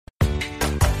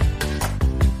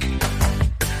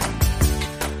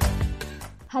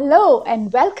Hello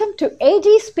and welcome to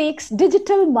AG Speaks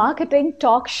Digital Marketing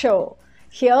Talk Show.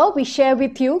 Here we share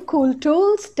with you cool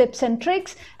tools, tips and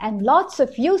tricks, and lots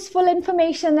of useful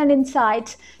information and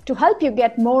insights to help you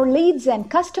get more leads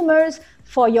and customers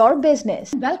for your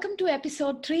business. Welcome to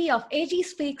episode 3 of AG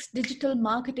Speaks Digital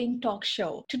Marketing Talk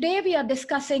Show. Today we are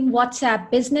discussing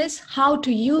WhatsApp Business, how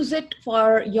to use it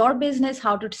for your business,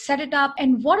 how to set it up,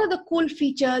 and what are the cool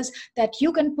features that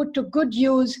you can put to good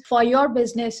use for your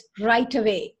business right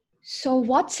away. So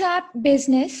WhatsApp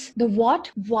Business, the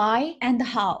what, why, and the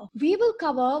how. We will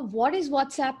cover what is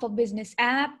WhatsApp for Business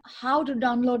app, how to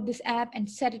download this app and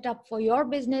set it up for your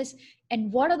business, and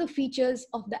what are the features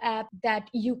of the app that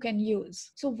you can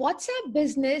use. So WhatsApp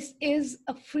Business is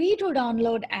a free to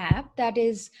download app that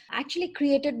is actually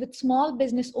created with small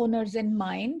business owners in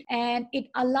mind, and it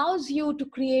allows you to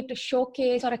create a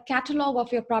showcase or a catalog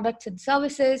of your products and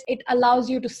services. It allows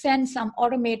you to send some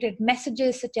automated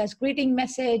messages such as greeting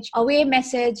message, away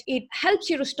message. It helps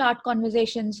you to start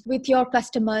conversations with your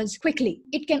customers quickly.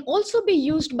 It can also be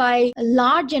used by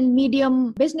large and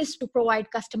medium business to provide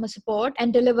customer support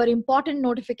and deliver important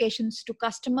notifications to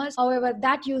customers. However,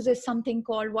 that uses something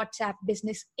called WhatsApp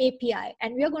Business API.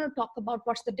 And we are going to talk about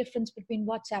what's the difference between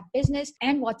WhatsApp Business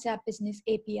and WhatsApp Business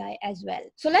API as well.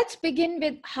 So let's begin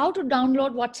with how to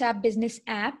download WhatsApp Business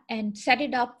app and set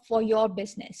it up for your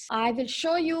business. I will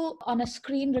show you on a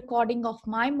screen recording of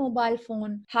my mobile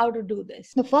phone how to do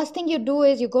this. The first thing you do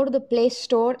is you go to the Play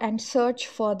Store and search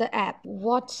for the app,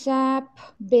 WhatsApp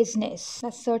Business.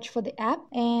 Let's search for the app.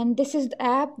 And this is the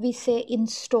app. We say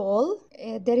install.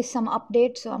 There is some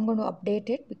update, so I'm going to update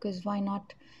it because why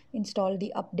not install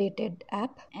the updated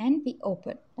app, and we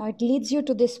open. Now it leads you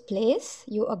to this place.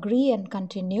 You agree and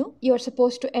continue. You're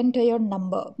supposed to enter your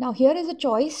number. Now here is a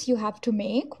choice you have to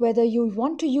make whether you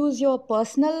want to use your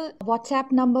personal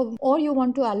WhatsApp number or you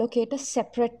want to allocate a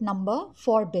separate number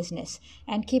for business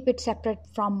and keep it separate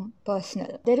from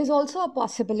personal. There is also a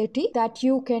possibility that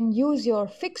you can use your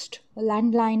fixed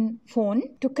landline phone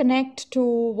to connect to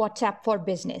WhatsApp for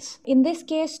business. In this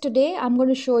case today, I'm going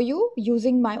to show you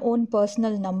using my own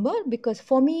personal number because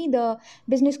for me, the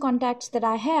business contacts that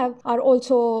I have are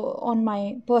also on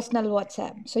my personal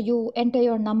WhatsApp. So you enter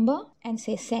your number and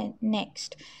say send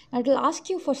next. Now it will ask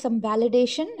you for some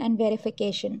validation and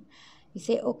verification. You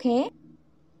say okay,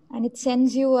 and it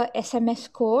sends you a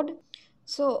SMS code.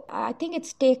 So I think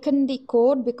it's taken the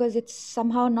code because it's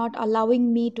somehow not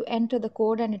allowing me to enter the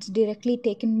code, and it's directly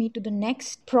taken me to the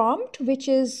next prompt, which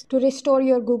is to restore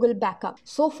your Google backup.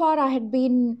 So far I had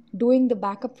been doing the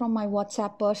backup from my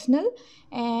WhatsApp personal,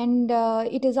 and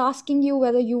it is asking you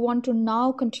whether you want to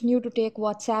now continue to take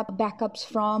WhatsApp backups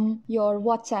from your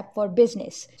WhatsApp for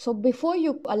business. So before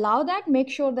you allow that, make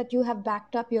sure that you have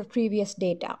backed up your previous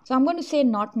data. So I'm going to say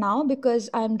not now because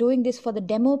I'm doing this for the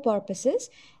demo purposes,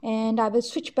 and I will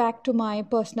switch back to my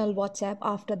personal WhatsApp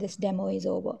after this demo is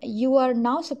over. You are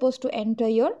now supposed to enter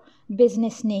your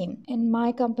business name, and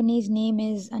my company's name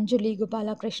is Anjali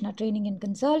Gopala Krishna Training and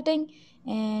Consulting,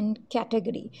 and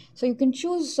category. So you can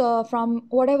choose from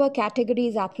whatever category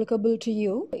is applicable to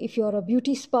you. If you're a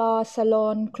beauty spa,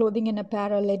 salon, clothing and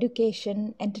apparel,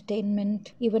 education,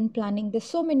 entertainment, event planning, there's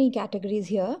so many categories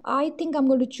here. I think I'm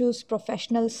going to choose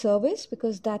professional service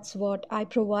because that's what I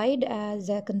provide as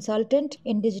a consultant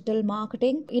in digital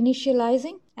marketing.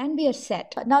 Initializing, and we are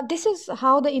set. Now this is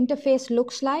how the interface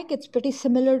looks like. It's pretty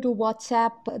similar to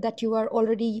WhatsApp that you are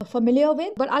already familiar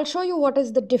with, but I'll show you what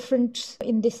is the difference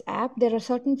in this app. There are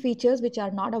certain features which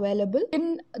are not available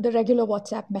in the regular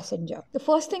WhatsApp Messenger. The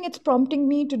first thing it's prompting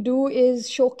me to do is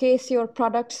showcase your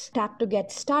products. Tap to get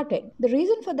started. The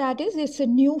reason for that is it's a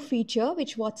new feature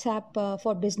which WhatsApp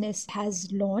for Business has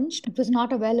launched. It was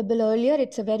not available earlier.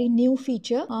 It's a very new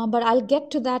feature, but I'll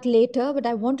get to that later. But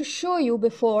I want to show you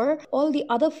before all the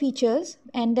other features,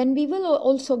 and then we will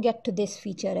also get to this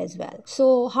feature as well.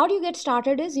 So how do you get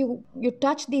started is you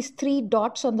touch these 3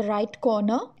 dots on the right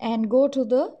corner and go to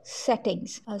the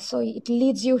settings. So it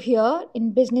leads you here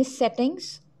in business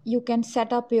settings. You can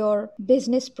set up your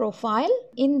business profile.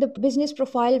 In the business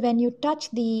profile, when you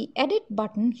touch the edit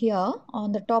button here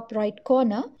on the top right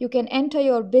corner, you can enter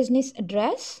your business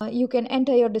address. You can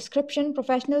enter your description.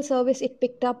 Professional service, it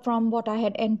picked up from what I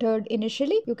had entered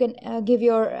initially. You can give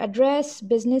your address,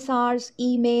 business hours,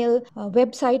 email,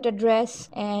 website address,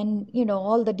 and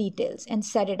all the details, and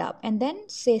set it up and then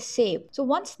say save. So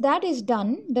once that is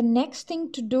done, the next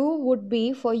thing to do would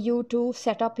be for you to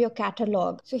set up your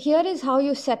catalog. So here is how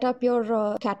you set up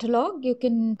your catalog. You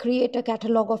can create a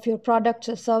catalog of your products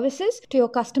or services to your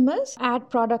customers, add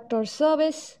product or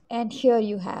service, and here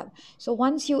you have. So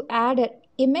once you add an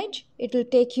image, it will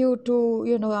take you to,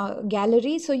 a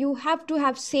gallery. So you have to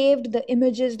have saved the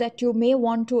images that you may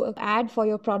want to add for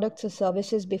your products or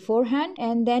services beforehand.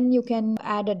 And then you can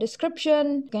add a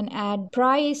description, you can add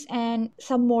price and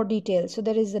some more details. So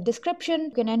there is a description,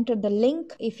 you can enter the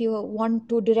link. If you want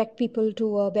to direct people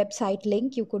to a website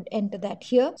link, you could enter that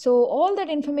here. So all that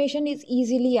information is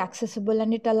easily accessible,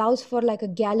 and it allows for like a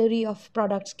gallery of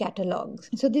products catalogs.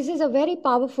 So this is a very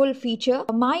powerful feature.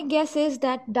 My guess is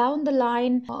that down the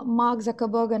line, Mark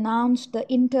Zuckerberg announced the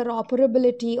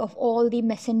interoperability of all the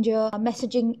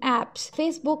messaging apps.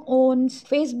 Facebook owns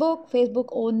Facebook, Facebook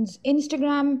owns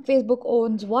Instagram, Facebook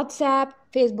owns WhatsApp,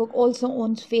 Facebook also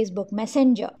owns Facebook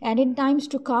Messenger. And in times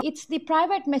to come, it's the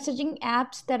private messaging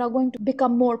apps that are going to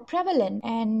become more prevalent.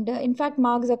 And in fact,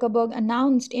 Mark Zuckerberg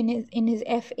announced in his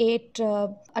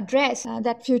F8 address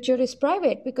that future is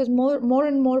private, because more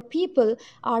and more people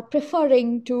are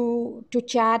preferring to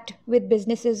chat with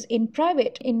businesses in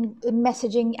private, in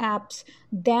messaging apps,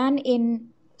 than in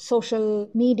social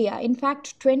media. In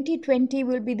fact, 2020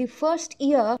 will be the first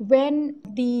year when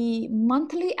the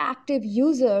monthly active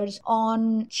users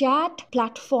on chat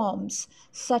platforms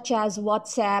such as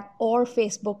WhatsApp or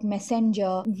Facebook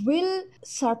Messenger will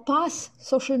surpass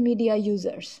social media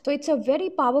users. So it's a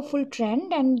very powerful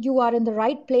trend, and you are in the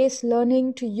right place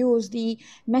learning to use the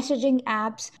messaging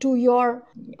apps to your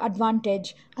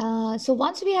advantage. So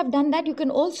once we have done that, you can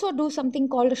also do something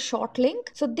called a short link.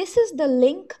 So this is the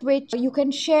link which you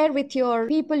can share with your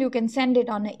people. You can send it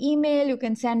on an email, you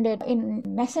can send it in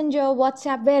Messenger,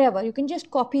 WhatsApp, wherever. You can just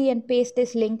copy and paste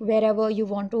this link wherever you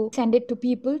want to send it to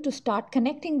people to start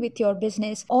connecting with your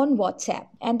business on WhatsApp.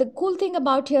 And the cool thing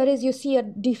about here is you see a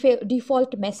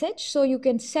default message, so you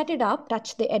can set it up,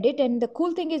 touch the edit, and the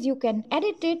cool thing is you can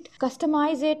edit it,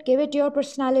 customize it, give it your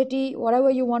personality, whatever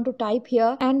you want to type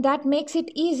here, and that makes it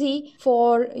easy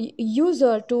for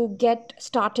user to get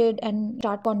started and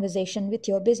start conversation with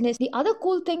your business. The other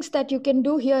cool things that you can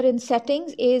do here in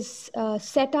settings is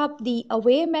set up the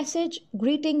away message,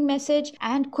 greeting message,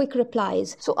 and quick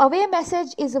replies. So away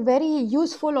message is a very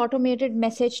useful automated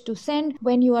message to send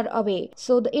when you are away.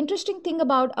 So the interesting thing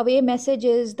about away message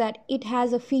is that it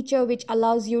has a feature which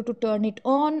allows you to turn it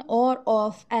on or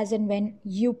off as and when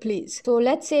you please. So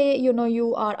let's say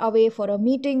you are away for a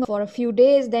meeting for a few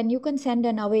days, then you can send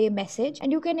an away message,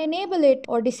 and you can enable it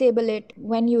or disable it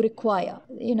when you require.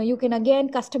 You can again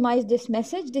customize this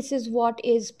message. This is what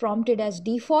is prompted as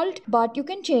default, but you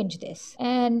can change this,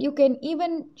 and you can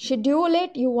even schedule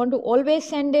it. You want to always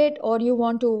send it, or you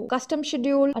want to custom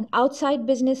schedule an outside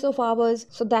business of hours,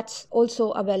 so that's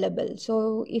also available.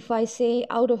 So if I say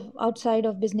outside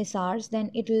of business hours,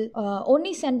 then it will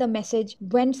only send the message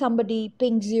when somebody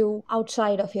pings you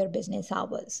outside of your business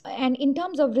hours. And in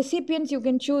terms of recipients, you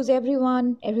can choose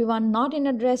everyone not in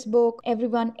address book,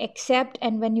 everyone except,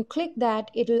 and when you click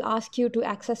that, it will ask you to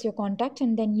access your contacts,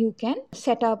 and then you can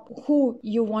set up who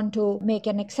you want to make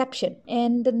an exception.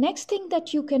 And the next thing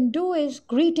that you can do is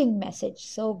greeting message.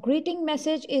 So greeting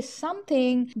message is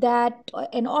something that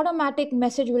an automatic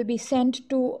message will be sent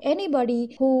to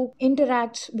anybody who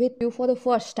interacts with you for the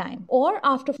first time or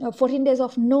after 14 days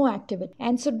of no activity.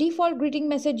 And so default greeting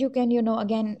message, you can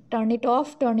again turn it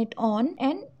off, turn it on,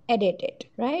 and edit it,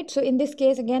 right? So in this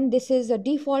case, again, this is a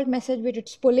default message which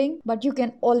it's pulling, but you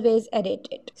can always edit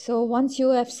it. So once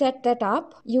you have set that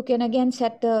up, you can again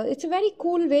it's a very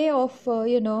cool way of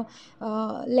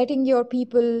letting your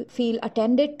people feel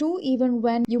attended to, even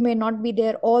when you may not be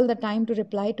there all the time to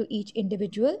reply to each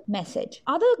individual message.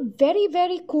 Other very,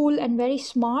 very cool and very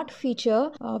smart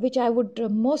feature which I would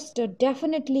most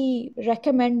definitely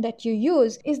recommend that you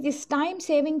use is this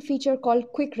time-saving feature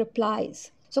called quick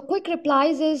replies. So quick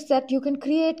replies is that you can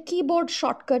create keyboard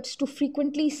shortcuts to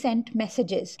frequently sent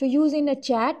messages. To use in a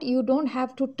chat, you don't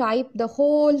have to type the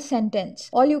whole sentence.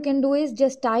 All you can do is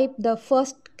just type the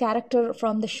first character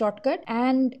from the shortcut,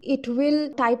 and it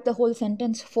will type the whole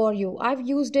sentence for you. I've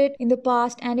used it in the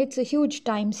past, and it's a huge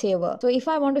time saver. So if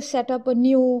I want to set up a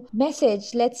new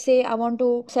message, let's say I want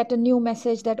to set a new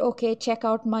message that, okay, check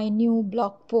out my new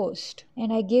blog post,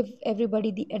 and I give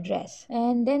everybody the address.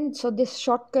 And then, so this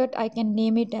shortcut, I can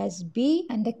name it as B,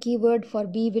 and the keyword for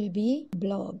B will be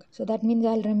blog. So that means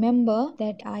I'll remember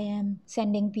that I am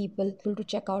sending people to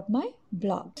check out my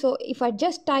blog. So if I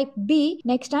just type B,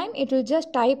 next time it will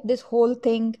just type this whole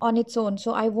thing on its own.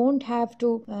 So I won't have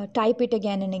to type it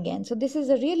again and again. So this is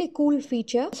a really cool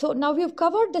feature. So now we've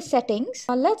covered the settings.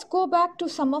 Let's go back to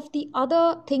some of the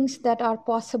other things that are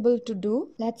possible to do.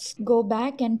 Let's go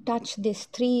back and touch this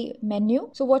 3 menu.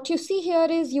 So what you see here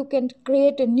is you can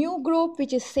create a new group,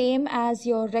 which is same as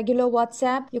your regular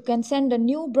WhatsApp. You can send a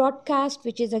new broadcast,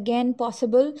 which is again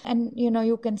possible, and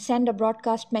you can send a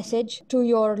broadcast message to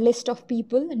your list of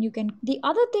people. And the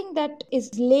other thing that is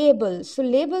labels. So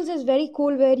labels is very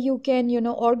cool, where you can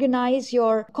organize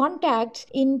your contacts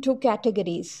into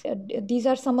categories. These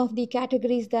are some of the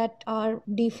categories that are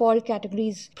default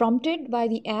categories prompted by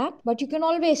the app, but you can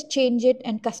always change it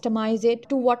and customize it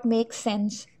to what makes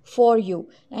sense for you,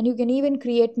 and you can even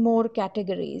create more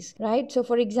categories, right? So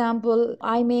for example,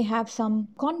 I may have some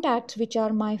contacts which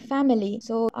are my family,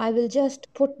 so I will just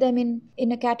put them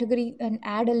in a category and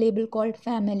add a label called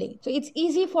family. So it's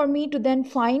easy for me to then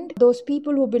find those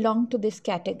people who belong to this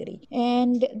category.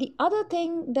 And the other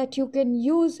thing that you can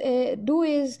do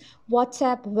is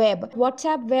WhatsApp Web.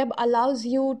 WhatsApp Web allows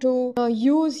you to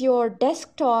use your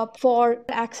desktop for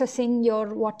accessing your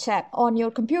WhatsApp on your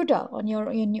computer, on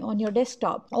your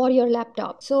desktop or your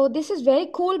laptop. So this is very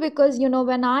cool because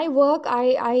when I work,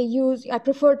 I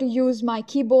prefer to use my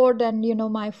keyboard and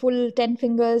my full 10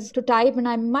 fingers to type, and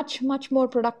I'm much more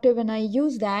productive when I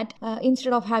use that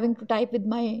instead of having to type with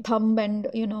my thumb and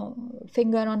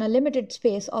finger on a limited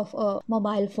space of a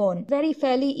mobile phone. Very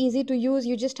fairly easy to use.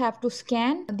 You just have to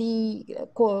scan the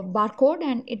barcode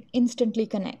and it instantly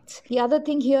connects. The other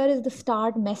thing here is the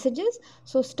starred messages.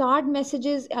 So starred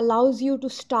messages allows you to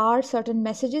star certain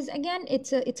messages. Again,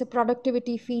 it's a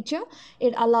productivity feature.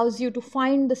 It allows you to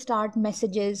find the starred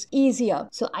messages easier.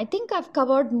 So I think I've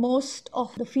covered most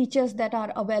of the features that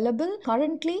are available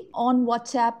currently on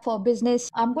WhatsApp for Business.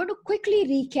 I'm going to quickly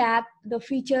recap the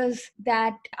features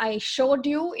that I showed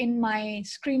you in my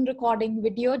screen recording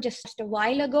video just a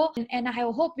while ago, and I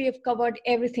hope we have covered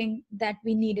everything that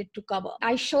we needed to cover.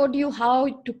 I showed you how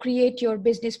to create your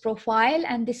business profile,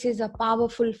 and this is a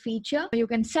powerful feature. You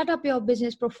can set up your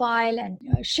business profile and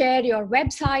share your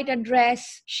website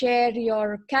address, share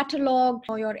your catalog,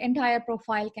 or your entire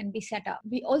profile can be set up.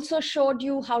 We also showed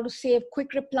you how to save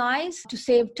quick replies to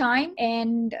save time,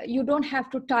 and you don't have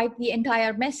to type the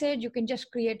entire message. You can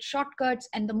just create shortcuts,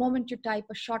 and the moment you type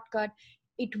a shortcut,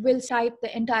 it will type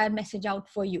the entire message out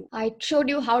for you. I showed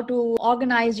you how to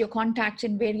organize your contacts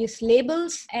in various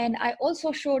labels, and I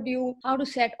also showed you how to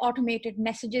set automated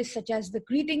messages such as the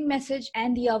greeting message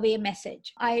and the away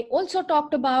message. I also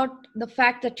talked about the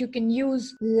fact that you can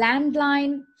use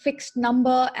landline fixed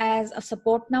number as a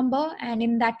support number, and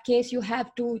in that case you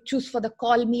have to choose for the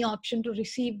call me option to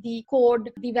receive the code,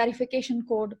 the verification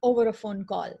code, over a phone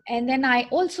call. And then I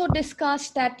also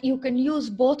discussed that you can use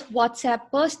both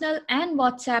WhatsApp Personal and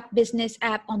WhatsApp Business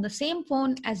app on the same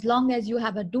phone as long as you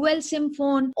have a dual SIM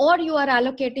phone, or you are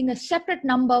allocating a separate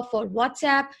number for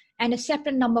WhatsApp and a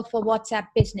separate number for WhatsApp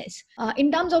Business.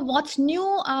 In terms of what's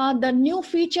new, the new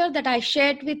feature that I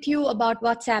shared with you about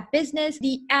WhatsApp Business,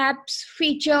 the apps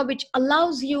feature, which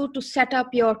allows you to set up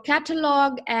your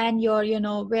catalog and your,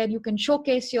 where you can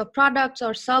showcase your products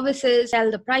or services,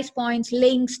 tell the price points,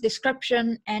 links,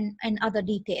 description, and other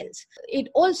details. It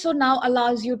also now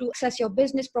allows you to access your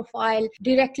business profile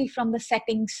directly from the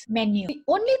settings menu. The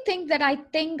only thing that I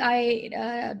think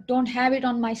I don't have it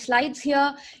on my slides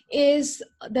here is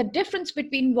the difference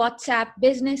between WhatsApp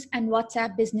Business and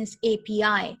WhatsApp Business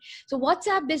API. So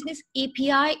WhatsApp Business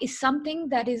API is something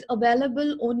that is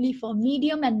available only for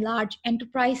medium and large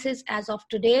enterprises as of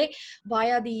today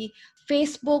via the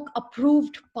Facebook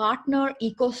approved partner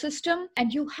ecosystem,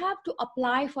 and you have to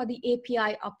apply for the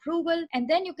API approval, and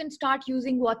then you can start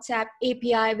using WhatsApp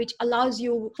API, which allows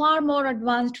you far more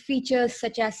advanced features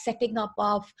such as setting up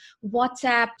of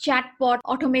WhatsApp chatbot,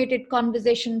 automated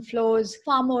conversation flows,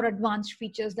 far more advanced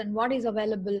features than what is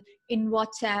available in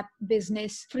WhatsApp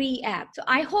Business free app. So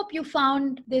I hope you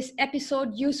found this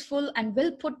episode useful and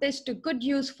will put this to good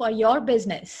use for your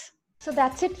business. So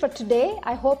that's it for today.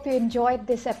 I hope you enjoyed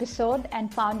this episode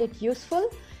and found it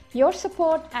useful. Your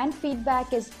support and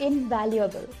feedback is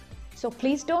invaluable. So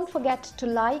please don't forget to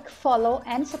like, follow,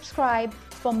 and subscribe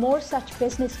for more such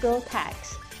business growth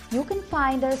hacks. You can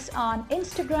find us on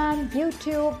Instagram,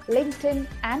 YouTube, LinkedIn,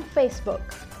 and Facebook.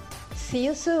 See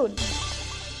you soon.